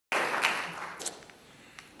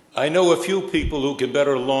I know a few people who can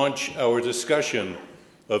better launch our discussion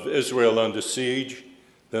of Israel under siege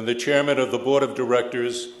than the chairman of the board of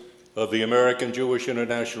directors of the American Jewish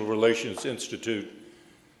International Relations Institute,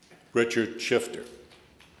 Richard Schifter.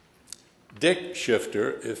 Dick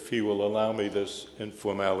Schifter, if he will allow me this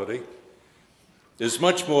informality, is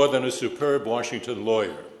much more than a superb Washington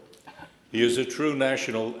lawyer. He is a true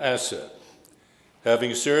national asset.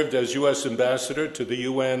 Having served as U.S. ambassador to the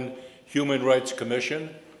UN Human Rights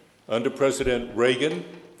Commission under President Reagan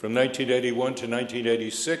from 1981 to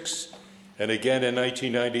 1986, and again in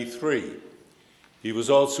 1993. He was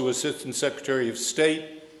also Assistant Secretary of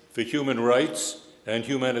State for Human Rights and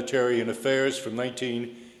Humanitarian Affairs from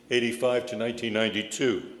 1985 to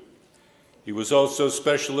 1992. He was also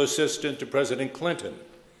Special Assistant to President Clinton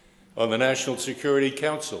on the National Security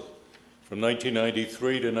Council from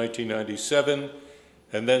 1993 to 1997,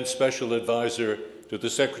 and then Special Advisor to the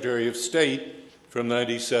Secretary of State from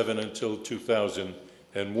 1997 until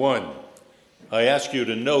 2001. I ask you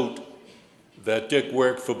to note that Dick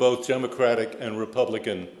worked for both Democratic and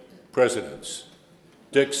Republican presidents.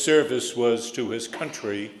 Dick's service was to his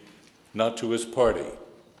country, not to his party.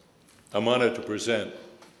 I'm honored to present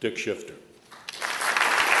Dick Schifter.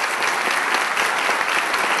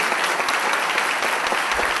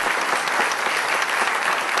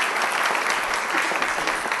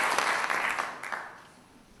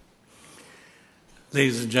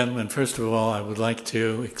 Ladies and gentlemen, first of all, I would like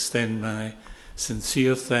to extend my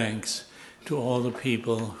sincere thanks to all the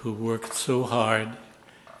people who worked so hard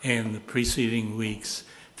in the preceding weeks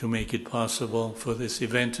to make it possible for this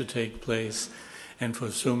event to take place and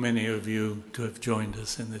for so many of you to have joined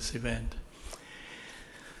us in this event.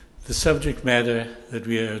 The subject matter that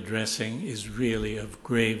we are addressing is really of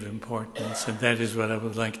grave importance, and that is what I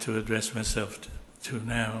would like to address myself to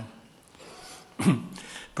now.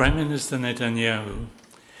 Prime Minister Netanyahu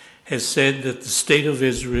has said that the state of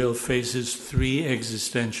Israel faces three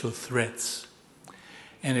existential threats: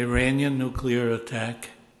 an Iranian nuclear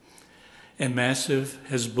attack, a massive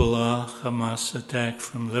Hezbollah-Hamas attack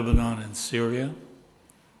from Lebanon and Syria,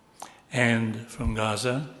 and from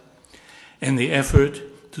Gaza, and the effort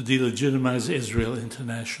to delegitimize Israel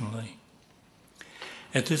internationally.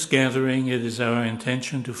 At this gathering, it is our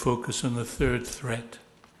intention to focus on the third threat,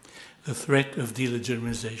 the threat of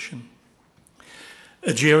delegitimization.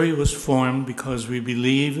 AJIRI was formed because we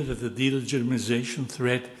believe that the delegitimization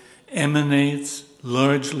threat emanates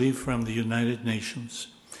largely from the United Nations,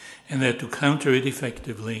 and that to counter it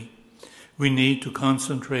effectively, we need to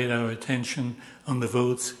concentrate our attention on the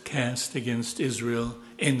votes cast against Israel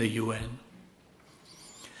in the UN.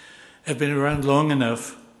 I've been around long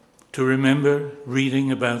enough to remember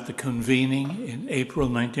reading about the convening in April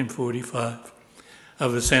 1945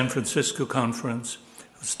 of the San Francisco Conference,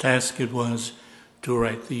 whose task it was to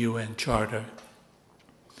write the UN Charter.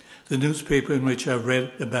 The newspaper in which I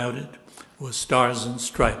read about it was Stars and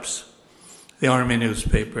Stripes, the Army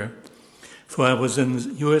newspaper, for I was in the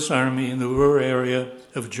U.S. Army in the Ruhr area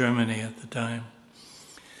of Germany at the time.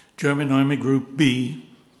 German Army Group B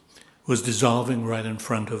was dissolving right in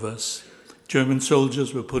front of us. German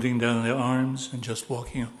soldiers were putting down their arms and just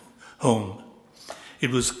walking home. It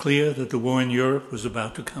was clear that the war in Europe was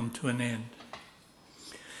about to come to an end.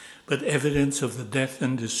 But evidence of the death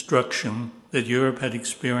and destruction that Europe had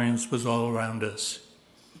experienced was all around us.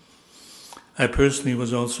 I personally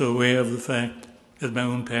was also aware of the fact that my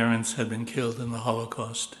own parents had been killed in the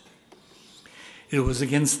Holocaust. It was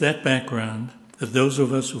against that background that those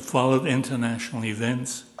of us who followed international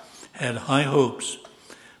events had high hopes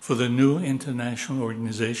for the new international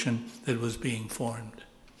organization that was being formed.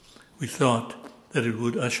 We thought that it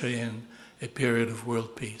would usher in a period of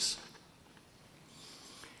world peace.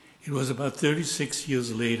 It was about 36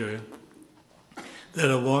 years later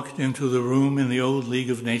that I walked into the room in the old League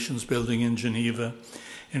of Nations building in Geneva,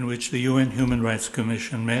 in which the UN Human Rights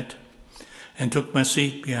Commission met, and took my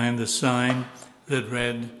seat behind the sign that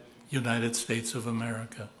read, United States of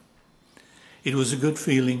America. It was a good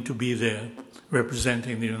feeling to be there,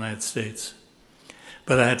 representing the United States.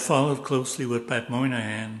 But I had followed closely what Pat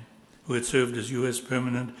Moynihan, who had served as U.S.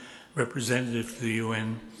 permanent representative to the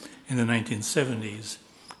UN in the 1970s,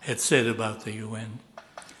 had said about the UN.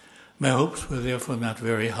 My hopes were therefore not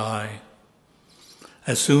very high.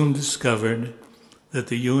 I soon discovered that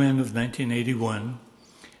the UN of 1981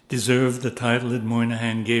 deserved the title that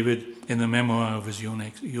Moynihan gave it in the memoir of his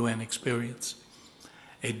UN experience,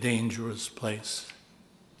 a dangerous place.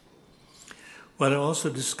 What I also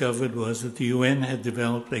discovered was that the UN had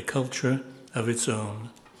developed a culture of its own,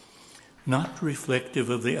 not reflective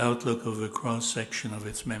of the outlook of a cross-section of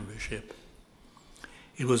its membership.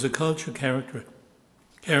 It was a culture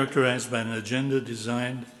characterized by an agenda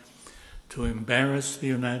designed to embarrass the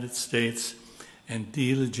United States and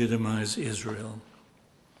delegitimize Israel.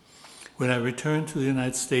 When I returned to the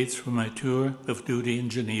United States from my tour of duty in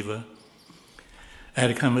Geneva, I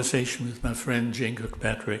had a conversation with my friend Jane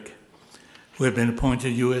Kirkpatrick, who had been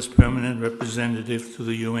appointed U.S. permanent representative to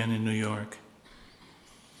the UN in New York.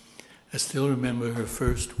 I still remember her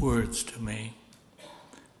first words to me.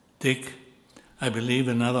 "Dick, I believe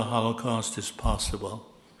another Holocaust is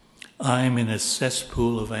possible. I'm in a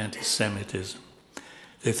cesspool of anti-Semitism.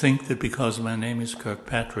 They think that because my name is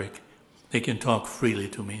Kirkpatrick, they can talk freely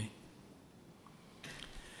to me."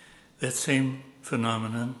 That same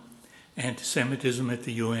phenomenon, anti-Semitism at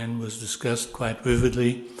the UN, was discussed quite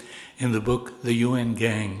vividly in the book The UN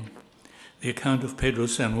Gang, the account of Pedro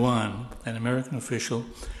San Juan, an American official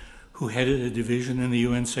who headed a division in the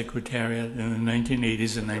UN Secretariat in the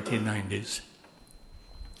 1980s and 1990s.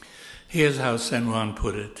 Here's how San Juan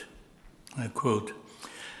put it, I quote,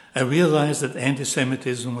 "I realized that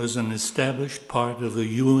anti-Semitism was an established part of the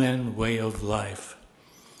UN way of life.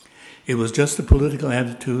 It was just a political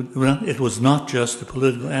attitude. It was not just a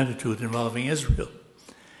political attitude involving Israel.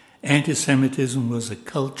 Anti-Semitism was a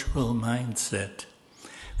cultural mindset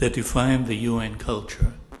that defined the UN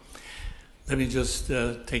culture." Let me just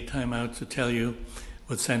take time out to tell you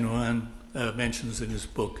what San Juan mentions in his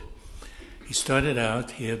book. He started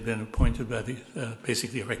out, he had been appointed by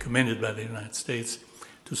basically recommended by the United States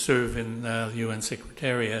to serve in the UN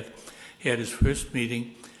Secretariat. He had his first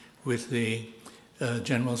meeting with the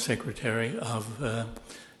General Secretary of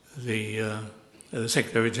the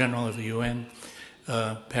Secretary General of the UN,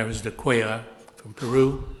 Pérez de Cuellar from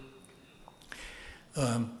Peru.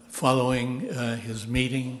 Following his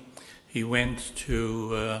meeting, he went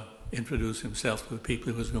to introduce himself to the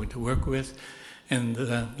people he was going to work with, and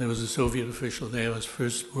there was a Soviet official there. His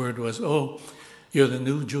first word was, "Oh, you're the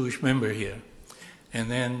new Jewish member here."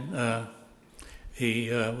 And then he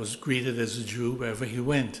was greeted as a Jew wherever he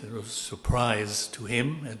went. It was a surprise to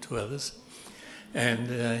him and to others.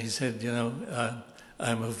 And he said,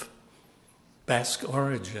 "I'm of Basque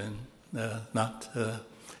origin, not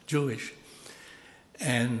Jewish."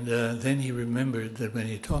 And then he remembered that when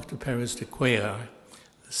he talked to Pérez de Cuellar,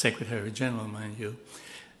 the Secretary General, mind you,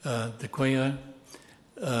 de Cuellar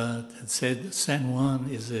had said, "San Juan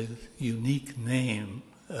is a unique name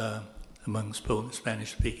among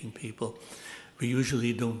Spanish-speaking people. We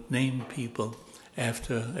usually don't name people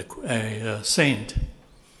after a saint."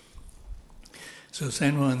 So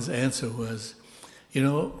San Juan's answer was,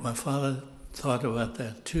 my father thought about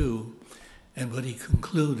that too, and what he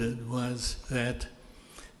concluded was that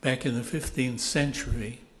back in the 15th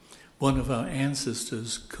century, one of our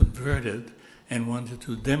ancestors converted and wanted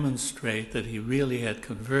to demonstrate that he really had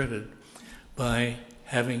converted by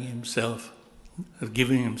giving himself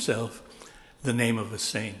the name of a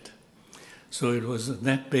saint. So it was on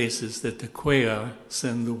that basis that the Cuellar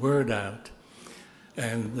sent the word out.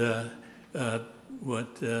 And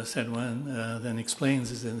what San Juan then explains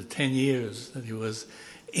is in the 10 years that he was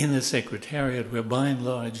in the Secretariat, where by and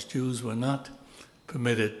large Jews were not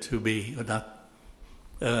permitted to be, or not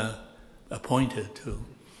appointed to,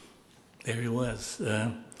 there he was,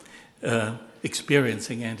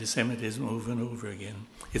 experiencing anti-Semitism over and over again.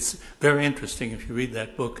 It's very interesting, if you read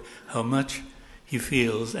that book, how much he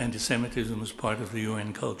feels anti-Semitism is part of the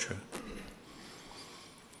UN culture.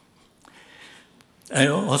 I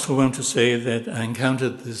also want to say that I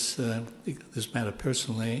encountered this matter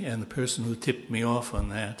personally, and the person who tipped me off on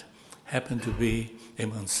that happened to be a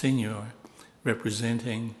Monsignor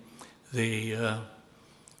representing the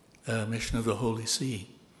mission of the Holy See.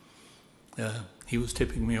 He was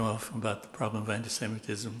tipping me off about the problem of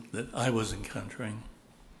anti-Semitism that I was encountering.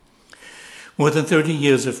 More than 30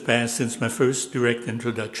 years have passed since my first direct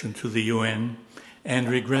introduction to the UN, and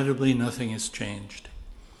regrettably nothing has changed.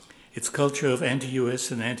 Its culture of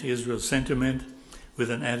anti-US and anti-Israel sentiment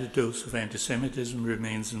with an added dose of anti-Semitism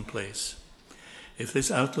remains in place. If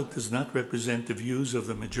this outlook does not represent the views of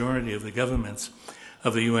the majority of the governments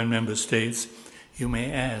of the UN member states, you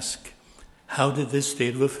may ask, how did this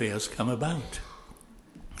state of affairs come about?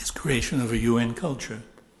 This creation of a UN culture.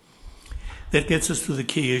 That gets us to the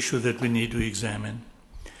key issue that we need to examine.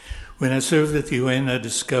 When I served at the UN, I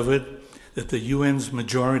discovered that the UN's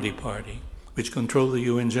majority party, which controlled the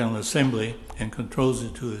UN General Assembly and controls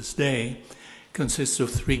it to this day, consists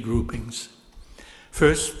of three groupings.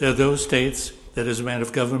 First, there are those states that, as a matter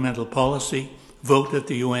of governmental policy, vote at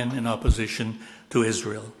the UN in opposition to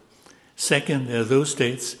Israel. Second, there are those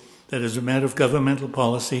states that, as a matter of governmental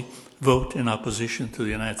policy, vote in opposition to the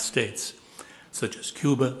United States, such as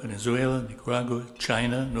Cuba, Venezuela, Nicaragua,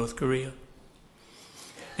 China, North Korea.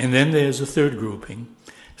 And then there's a third grouping,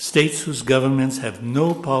 states whose governments have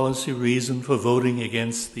no policy reason for voting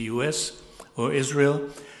against the US or Israel,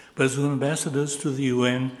 but whose ambassadors to the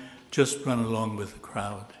UN just run along with the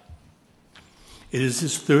crowd. It is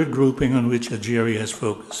this third grouping on which AJIRI has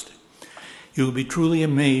focused. You will be truly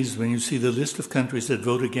amazed when you see the list of countries that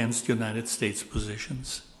vote against United States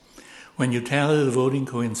positions. When you tally the voting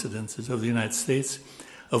coincidences of the United States,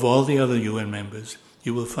 of all the other UN members,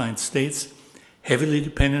 you will find states heavily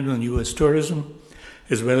dependent on US tourism,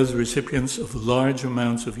 as well as recipients of large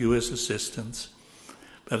amounts of US assistance.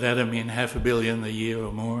 By that I mean $500 million a year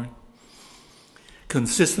or more,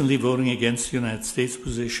 consistently voting against the United States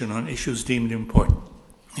position on issues deemed important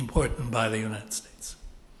by the United States.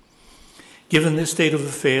 Given this state of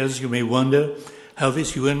affairs, you may wonder how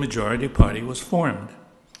this UN majority party was formed.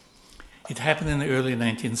 It happened in the early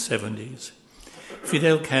 1970s.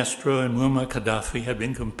 Fidel Castro and Muammar Gaddafi had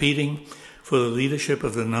been competing for the leadership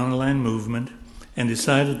of the non-aligned movement and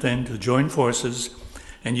decided then to join forces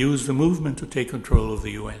and use the movement to take control of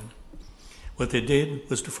the UN. What they did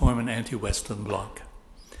was to form an anti-Western bloc.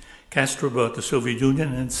 Castro brought the Soviet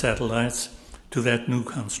Union and its satellites to that new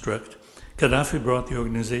construct. Gaddafi brought the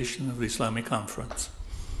Organization of the Islamic Conference.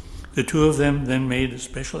 The two of them then made a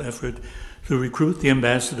special effort to recruit the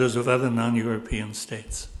ambassadors of other non-European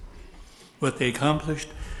states. What they accomplished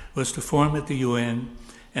was to form at the UN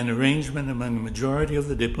an arrangement among the majority of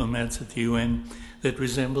the diplomats at the UN that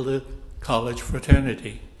resembled a college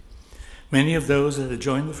fraternity. Many of those that had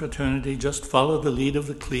joined the fraternity just followed the lead of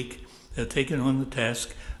the clique that had taken on the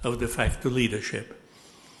task of de facto leadership.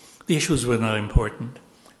 The issues were not important.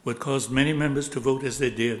 What caused many members to vote as they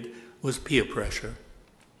did was peer pressure.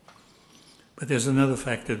 But there's another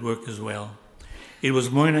factor at work as well. It was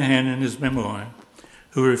Moynihan in his memoir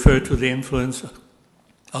who referred to the influence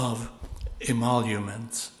of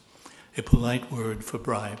emoluments, a polite word for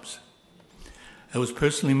bribes. I was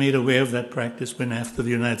personally made aware of that practice when, after the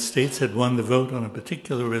United States had won the vote on a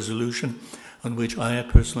particular resolution on which I had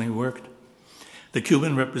personally worked, the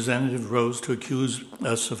Cuban representative rose to accuse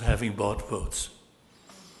us of having bought votes.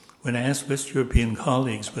 When I asked West European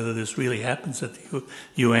colleagues whether this really happens at the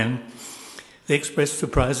UN, they expressed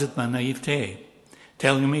surprise at my naivete,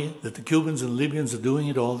 telling me that the Cubans and Libyans are doing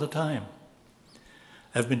it all the time.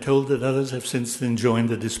 I've been told that others have since then joined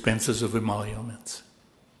the dispensers of emoluments.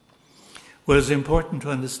 What is important to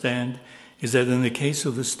understand is that in the case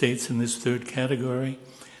of the states in this third category,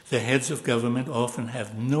 the heads of government often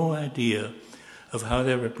have no idea of how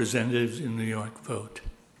their representatives in New York vote.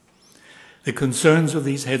 The concerns of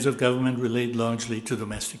these heads of government relate largely to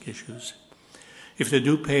domestic issues. If they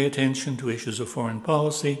do pay attention to issues of foreign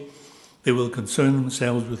policy, they will concern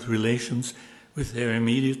themselves with relations with their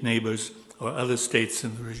immediate neighbors or other states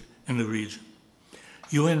in the region.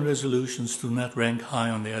 UN resolutions do not rank high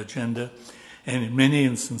on their agenda, and in many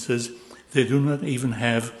instances, they do not even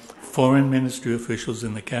have foreign ministry officials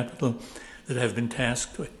in the capital that have been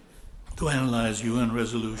tasked to analyze UN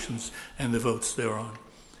resolutions and the votes thereon.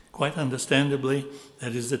 Quite understandably,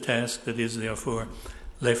 that is the task that is therefore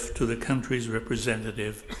left to the country's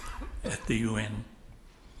representative at the UN.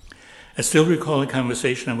 I still recall a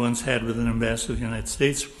conversation I once had with an ambassador of the United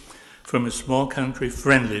States from a small country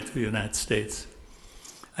friendly to the United States.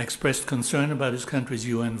 I expressed concern about his country's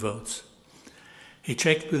UN votes. He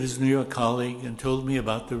checked with his New York colleague and told me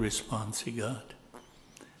about the response he got.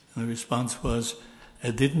 And the response was,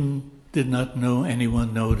 I did not know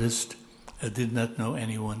anyone noticed. I did not know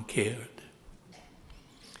anyone cared.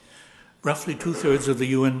 Roughly two-thirds of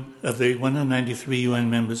the 193 UN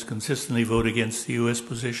members consistently vote against the US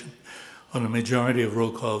position on a majority of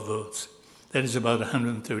roll call votes. That is about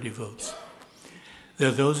 130 votes. There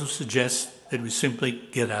are those who suggest that we simply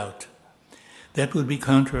get out. That would be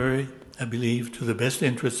contrary, I believe, to the best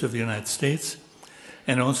interests of the United States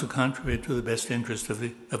and also contrary to the best interest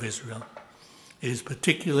of Israel. It is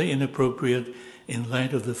particularly inappropriate in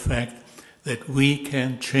light of the fact that we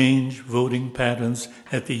can change voting patterns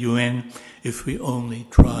at the UN if we only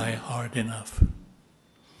try hard enough.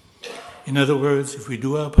 In other words, if we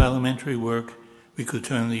do our parliamentary work, we could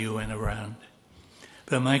turn the UN around.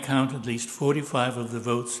 By my count, at least 45 of the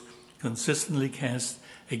votes consistently cast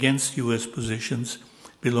against US positions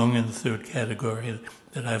belong in the third category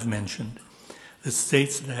that I've mentioned, the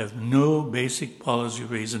states that have no basic policy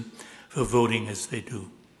reason for voting as they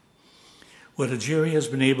do. What AJIRI has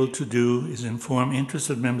been able to do is inform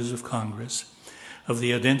interested members of Congress of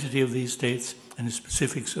the identity of these states and the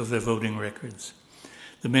specifics of their voting records.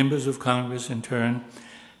 The members of Congress, in turn,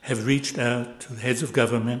 have reached out to the heads of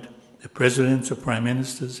government, the presidents or prime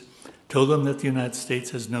ministers, told them that the United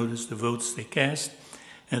States has noticed the votes they cast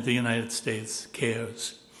and the United States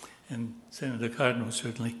cares. and Senator Cardin has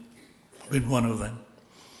certainly been one of them.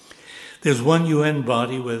 There's one UN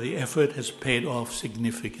body where the effort has paid off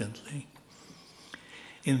significantly.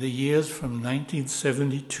 In the years from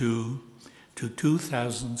 1972 to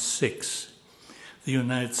 2006, the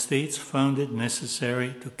United States found it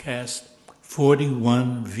necessary to cast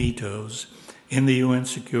 41 vetoes in the UN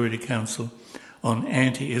Security Council on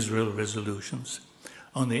anti-Israel resolutions,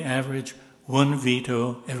 on the average one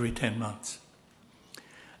veto every 10 months.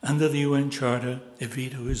 Under the UN Charter, a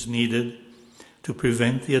veto is needed to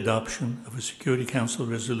prevent the adoption of a Security Council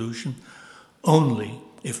resolution only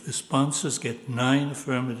if the sponsors get 9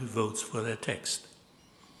 affirmative votes for their text.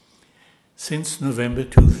 Since November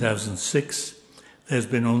 2006, there's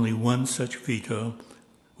been only one such veto,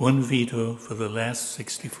 one veto for the last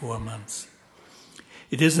 64 months.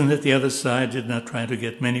 It isn't that the other side did not try to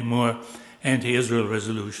get many more anti-Israel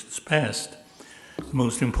resolutions passed. The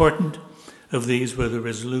most important of these were the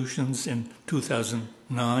resolutions in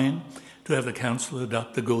 2009 to have the Council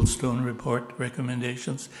adopt the Goldstone Report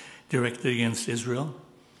recommendations directed against Israel,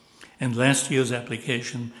 and last year's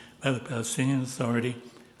application by the Palestinian Authority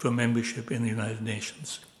for membership in the United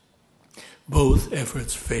Nations. Both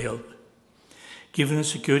efforts failed. Given the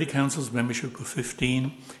Security Council's membership of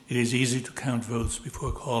 15, it is easy to count votes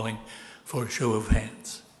before calling for a show of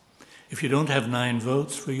hands. If you don't have 9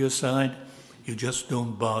 votes for your side, you just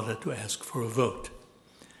don't bother to ask for a vote.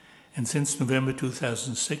 And since November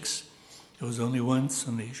 2006, it was only once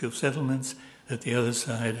on the issue of settlements that the other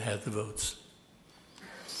side had the votes.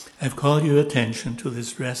 I've called your attention to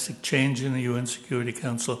this drastic change in the UN Security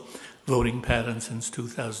Council voting pattern since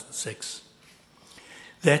 2006.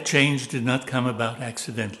 That change did not come about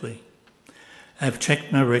accidentally. I've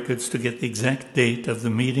checked my records to get the exact date of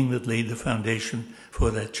the meeting that laid the foundation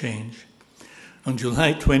for that change. On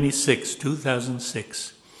July 26,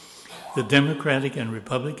 2006, the Democratic and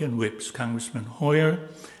Republican whips, Congressman Hoyer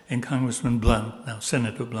and Congressman Blunt, now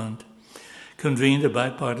Senator Blunt, convened a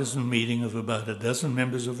bipartisan meeting of about a dozen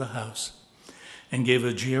members of the House and gave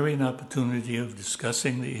AJIRI an opportunity of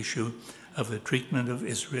discussing the issue of the treatment of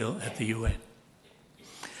Israel at the UN.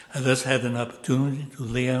 I thus had an opportunity to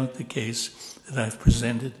lay out the case that I've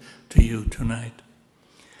presented to you tonight.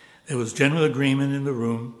 There was general agreement in the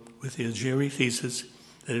room with the AJIRI thesis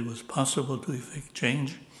that it was possible to effect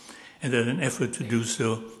change and that an effort to do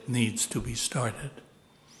so needs to be started.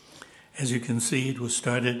 As you can see, it was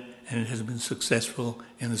started and it has been successful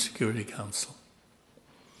in the Security Council.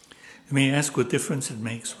 You may ask what difference it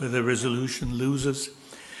makes whether a resolution loses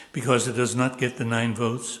because it does not get the 9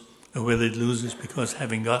 votes or whether it loses because,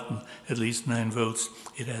 having gotten at least 9 votes,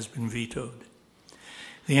 it has been vetoed.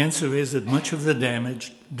 The answer is that much of the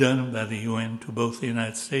damage done by the UN to both the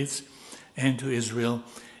United States and to Israel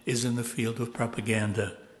is in the field of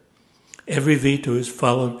propaganda. Every veto is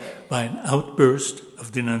followed by an outburst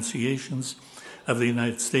of denunciations of the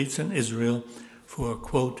United States and Israel for,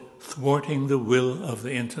 quote, thwarting the will of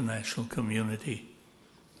the international community.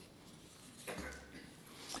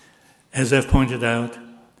 As I've pointed out,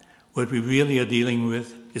 what we really are dealing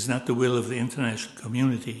with is not the will of the international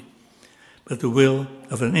community, but the will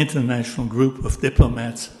of an international group of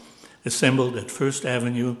diplomats assembled at First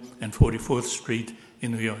Avenue and 44th Street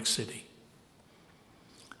in New York City.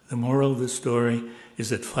 The moral of the story is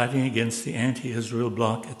that fighting against the anti-Israel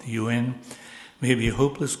bloc at the UN may be a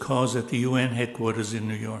hopeless cause at the UN headquarters in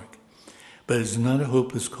New York, but it's not a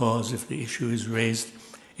hopeless cause if the issue is raised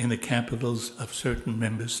in the capitals of certain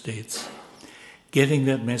member states. Getting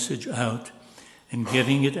that message out and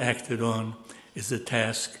getting it acted on is the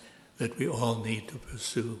task that we all need to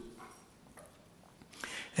pursue.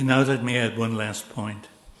 And now let me add one last point.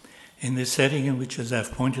 In this setting in which, as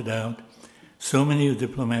I've pointed out, so many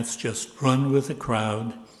diplomats just run with the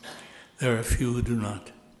crowd, there are a few who do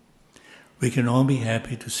not. We can all be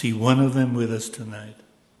happy to see one of them with us tonight.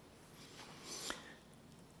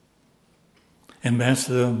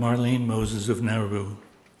 Ambassador Marlene Moses of Nauru.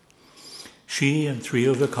 She and 3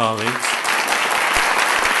 of her colleagues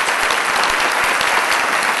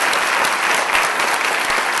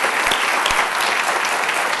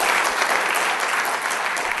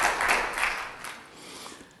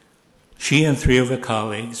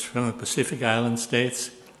from the Pacific Island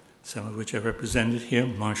states, some of which are represented here,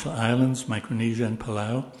 Marshall Islands, Micronesia, and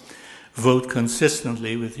Palau, vote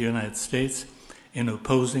consistently with the United States in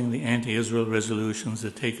opposing the anti-Israel resolutions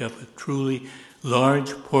that take up a truly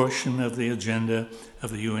large portion of the agenda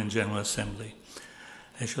of the UN General Assembly.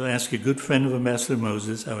 I shall ask a good friend of Ambassador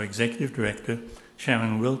Moses, our Executive Director,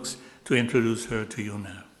 Sharon Wilkes, to introduce her to you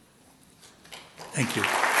now. Thank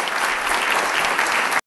you.